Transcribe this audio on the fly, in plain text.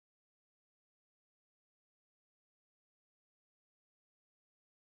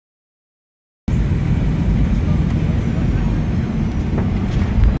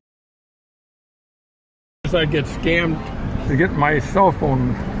chance I'd get scammed to get my cell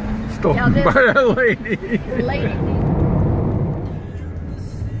phone stolen by a lady.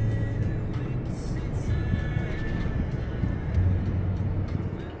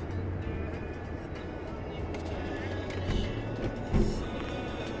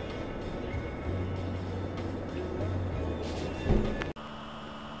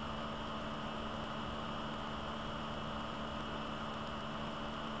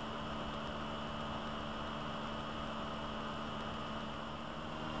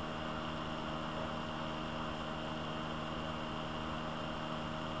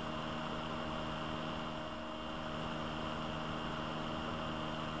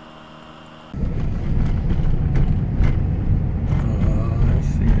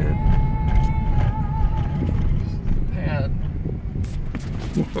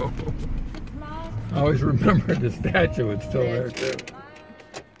 I always remember the statue, it's still there too.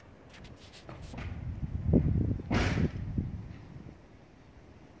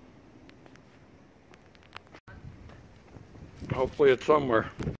 Hopefully it's somewhere.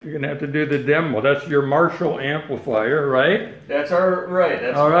 You're gonna have to do the demo. That's your Marshall amplifier, right? That's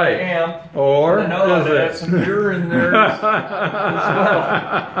that's all right. Amp. Or I know that has some gear in there as well.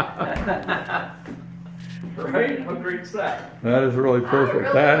 Right? How great is that? That is really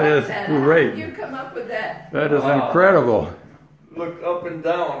perfect. That is great. How did you come up with that? That is incredible. Looked up and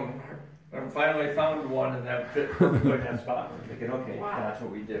down and finally found one and that fit perfectly in that spot. I'm thinking, okay, that's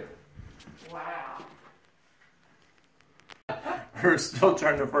what we do. Wow. We're still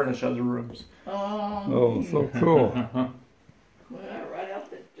trying to furnish other rooms. Oh, so cool. Well, right out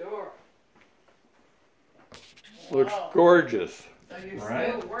the door. Looks gorgeous. So you're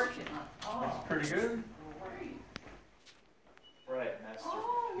still working on it. Oh, that's pretty good. Great. Right,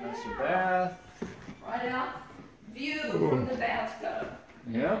 master bath. Right out. View from the bathtub.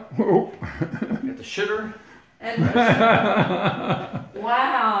 Yeah. Got the shitter. And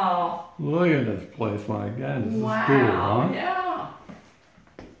wow. Look at this place, my God. This is cool, huh? Yeah.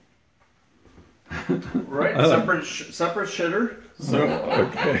 Right, separate shitter. So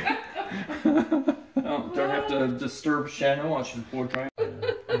okay. Don't have to disturb Shannon while she's blow drying.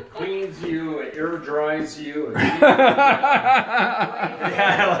 It cleans you, it air dries you. Yeah,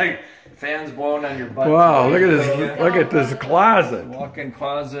 like fans blowing on your butt. Wow, look at this! Look at this closet. Walk-in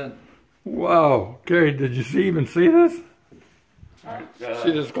closet. Wow, Carrie, did you even see this?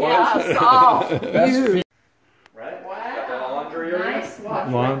 See this closet? Yeah, I saw. Huge. Right? Wow. Got the laundry area. Nice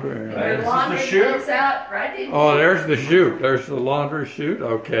laundry. Laundry. Your Right. laundry This is the chute. goes out, right? Oh, there's the chute. There's the laundry chute.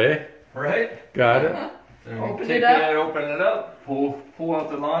 Okay, Right? got it. Open Take it up. that, open it up, pull out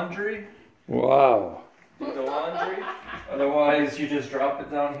the laundry. Wow. Put the laundry. Otherwise, you just drop it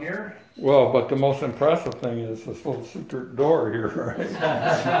down here. Well, but the most impressive thing is this little secret door here, right?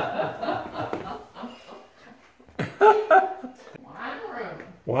 Wine room.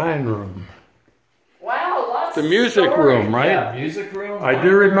 Wine room. Wow, lots The of music storage. room, right? Yeah, music room. I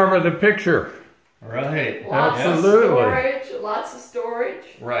do remember the picture. Right. Lots Absolutely. of storage. Lots of storage.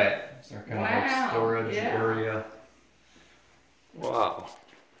 Right. It's our kind of like storage yeah. area. Wow.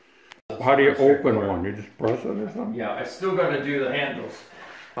 How do you open one? You just press it or something? Yeah, I still got to do the handles.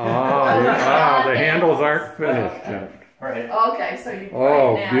 The handles aren't finished yet. Right. Okay, so you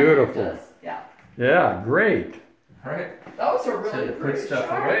Oh, right now beautiful. Just, yeah. Yeah, great. Right. Those are So really you put pretty stuff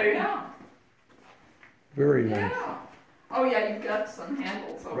sharp. away. Yeah. Very nice. Yeah. Oh yeah, you've got some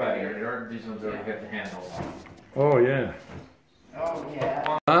handles over Right. here. These ones already got the handles. Oh, yeah. Oh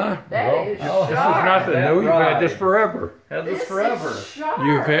yeah. Huh? That is This is sharp. nothing new. You've had this forever. Had this This forever. is sharp.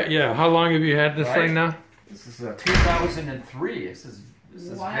 You've had, yeah. How long have you had this Right. thing now? This is 2003. This is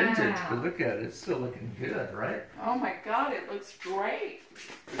Wow. vintage, but look at it. It's still looking good, right? Oh my God, it looks great.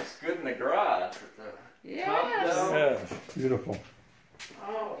 It's good in the garage with the Yes. down. Yes. Beautiful.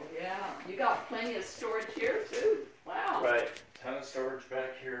 Oh yeah. You got plenty of storage here too. Wow. Right. Ton of storage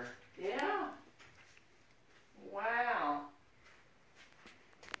back here. Yeah. Wow.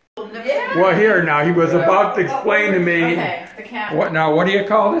 Yeah. Well, here now, he was about to explain to me. Okay, the cat. What now? What do you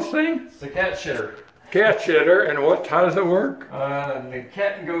call this thing? It's the cat shitter. Cat shitter. And what? How does it work? The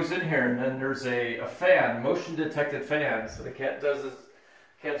cat goes in here, and then there's a fan, motion detected fan. So the cat does his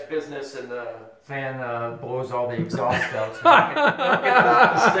cat's business, and the fan blows all the exhaust out. So don't get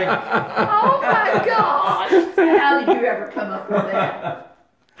the stink. Oh my gosh! How did you ever come up with that?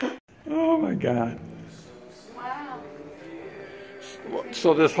 Oh my God. Wow.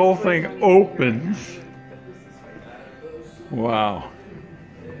 So this whole thing opens. Wow.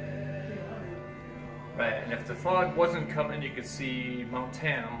 Right, and if the fog wasn't coming, you could see Mount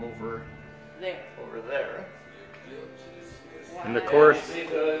Tam over There. there. And of course, See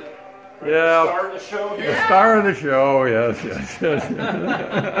the Yeah. Star of the show here. The star of the show, yes, yes, yes.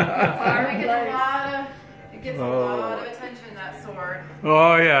 It gets a lot of attention, that sword.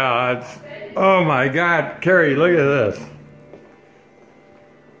 Oh yeah, it's, oh my God, Carrie, look at this.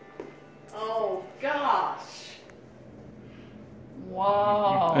 Oh gosh.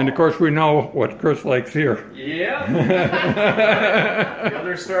 Wow. And of course we know what Chris likes here. Yeah. The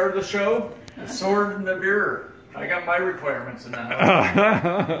other star of the show, the sword and the beer. I got my requirements in that.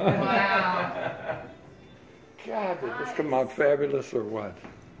 Wow. God, did this come out fabulous or what?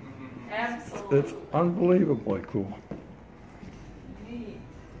 Absolutely. It's unbelievably cool.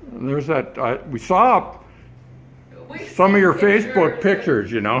 And there's that, we saw some of your Facebook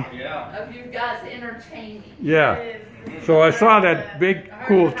pictures, you know. Yeah. Of you guys entertaining. Yeah. So I saw that big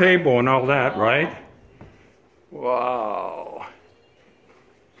cool table and all that, right? Wow.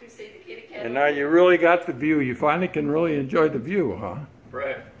 You see the kitty cat? And now you really got the view. You finally can really enjoy the view, huh?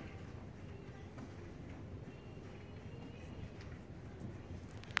 Right.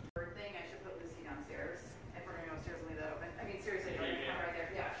 Thing, I should put Lucy downstairs. If we're gonna go upstairs and leave that open. I mean, seriously, don't even come right there.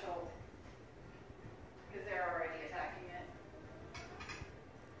 Yeah, she'll. Because they're already attacking it.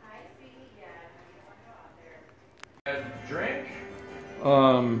 Hi, sweetie. Yeah, you don't want to go out there. Drink.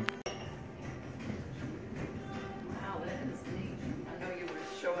 Um, Wow, that is neat. I know you were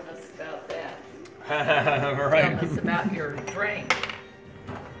showing us about that. Right. Telling us about your drink.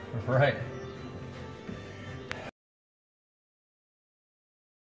 Right.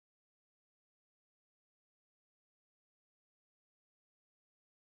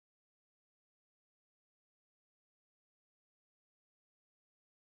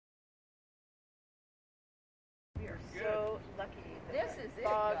 We are so lucky that This the is it,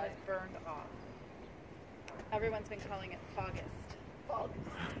 fog guys. was burned off. Everyone's been calling it Fogust.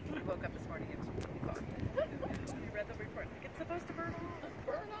 We woke up this morning, it was really foggy. We read the report, like it's supposed to burn off.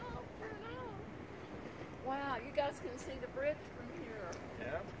 Burn off, burn off. Wow, you guys can see the bridge from here.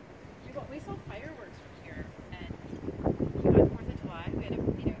 Yeah. We saw fireworks from here, and on 4th of July, we had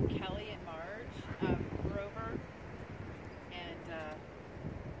Kelly and Marge were over, and a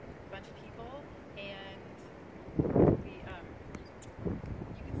bunch of people, and we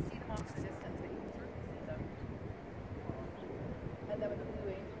you can see them off in the distance, but you can certainly see them. And then when the Blue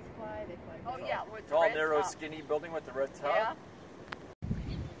Angels fly, they fly. Oh yeah, with the Tall, red narrow, top. skinny building with the red top. Yeah.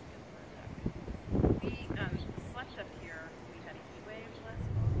 We slept up here. We had a heat wave last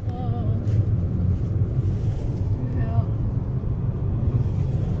fall. Yeah.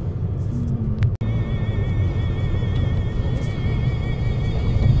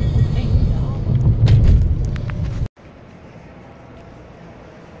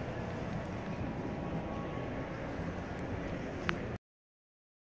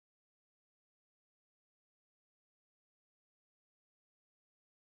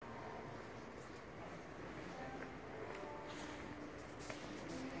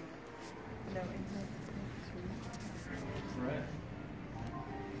 Right.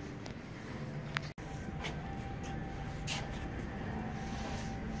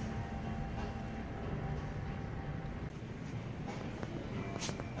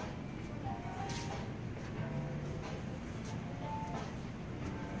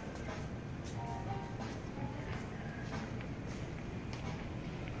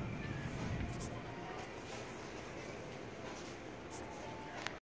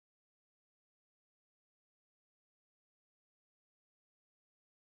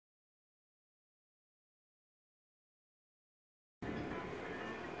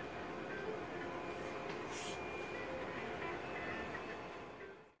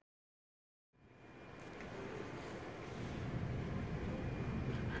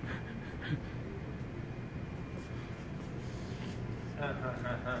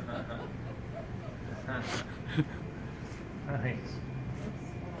 Nice.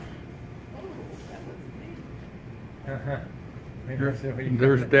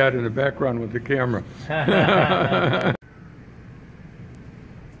 there's Dad in the background with the camera.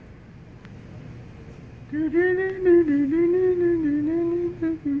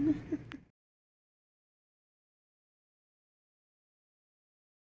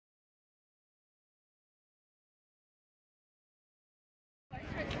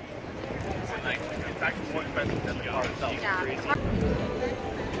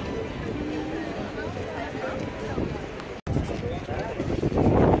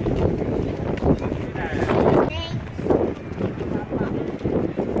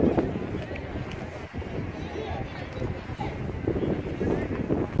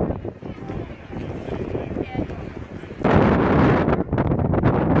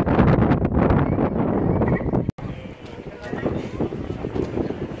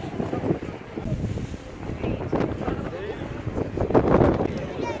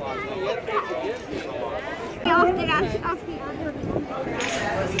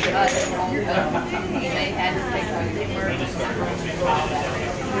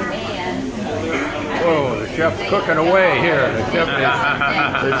 Whoa, the chef's cooking away here.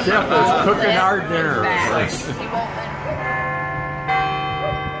 The chef is cooking our dinner.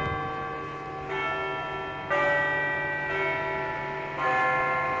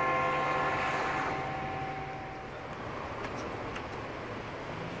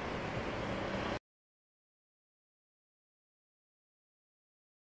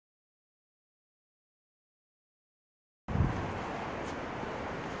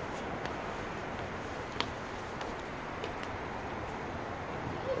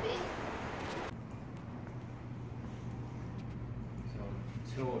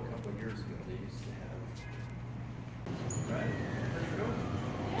 Until a couple of years ago, they used to have. Right?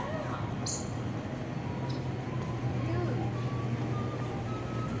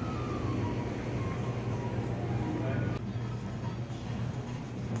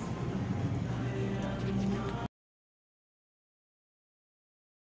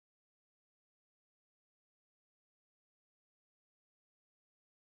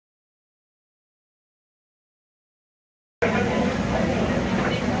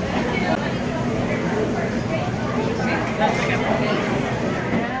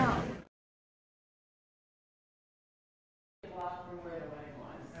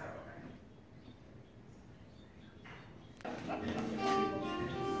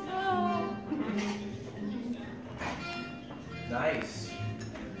 Nice.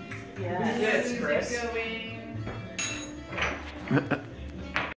 Yeah. Yes, Chris.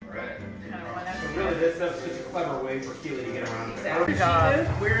 Right. So really, that's such a clever way for Keely to get around.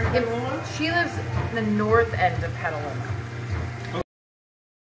 She lives in the north end of Petaluma.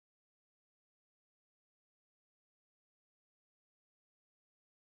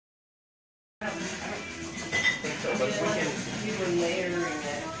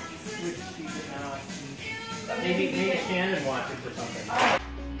 Maybe Shannon wants it for something.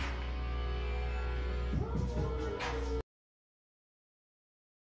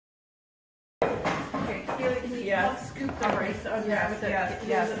 Yeah, scoop the rice. Oh, yeah, with the,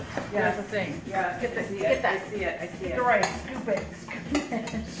 yeah, that's the thing. Yeah, Get that. I see it. Get the rice. Scoop it. Scoop it!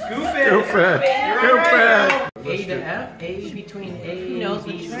 Scoop it! Scoop it! A to F? A between A Who knows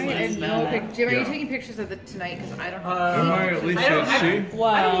and which B. one? And no pic- Jim, are you Yeah. taking pictures of it tonight? Because I don't Am I at least at sea? Well,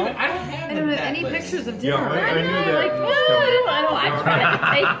 I don't I don't have any pictures of dinner. Yeah, I knew that. Like, well,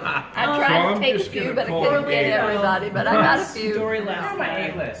 I tried to take a few, but I couldn't get everybody, but I got a few. Dory last My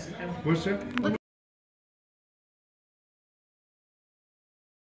night. A list. What's that?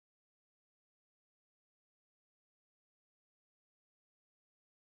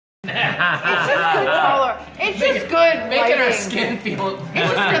 It's just good color. It's just good Making our lighting. skin feel.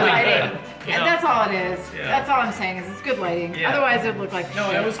 It's just good lighting. Yeah. And that's all it is. Yeah. That's all I'm saying is it's good lighting. Yeah. Otherwise it'd look like No,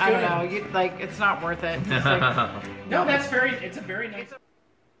 shit. that was I don't good. know. Like it's not worth it. It's like, No, that's very. It's a very nice.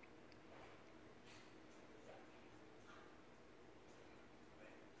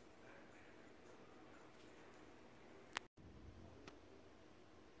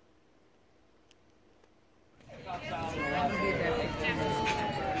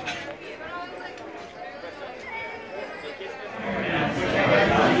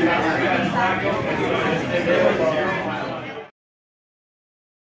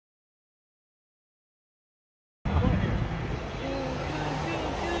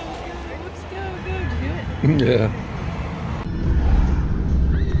 Yeah.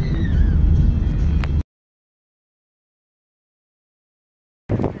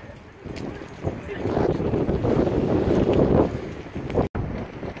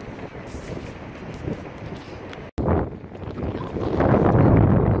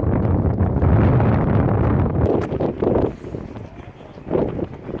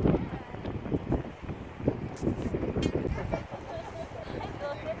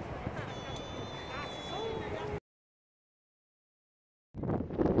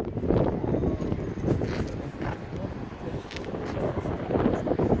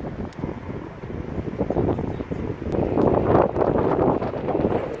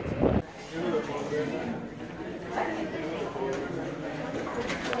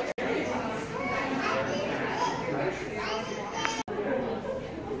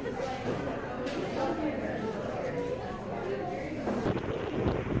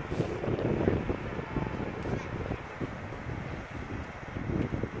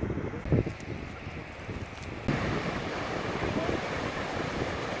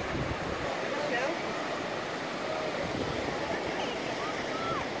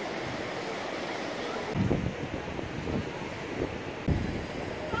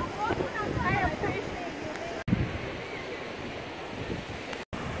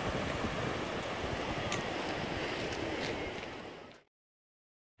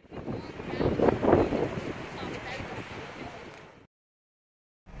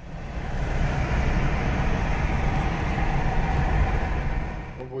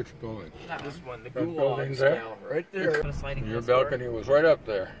 Which building? This one, the That gulag building's there? style, right there. Your balcony was right up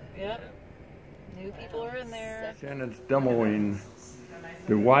there. Yep. New people are in there. Shannon's demoing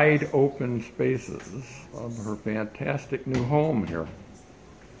the wide open spaces of her fantastic new home here.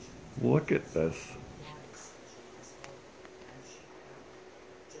 Look at this.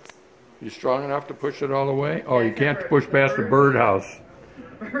 You strong enough to push it all the way? Oh, you can't push past the birdhouse.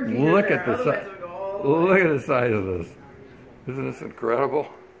 Look at the size. Look at the size of this. Isn't this incredible?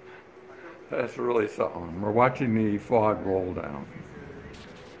 That's really something. We're watching the fog roll down.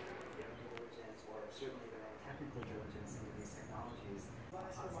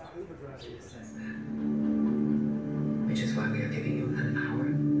 Which is why we are giving you an hour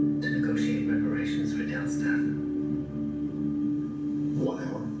to negotiate reparations for Dell staff. 1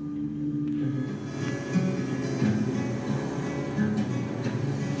 hour?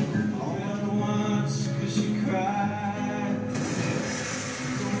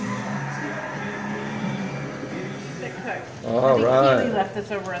 All He right. left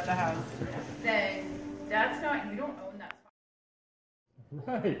this over at the house. Say, that's not, you don't own that.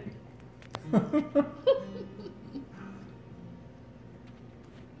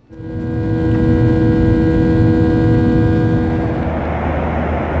 Right.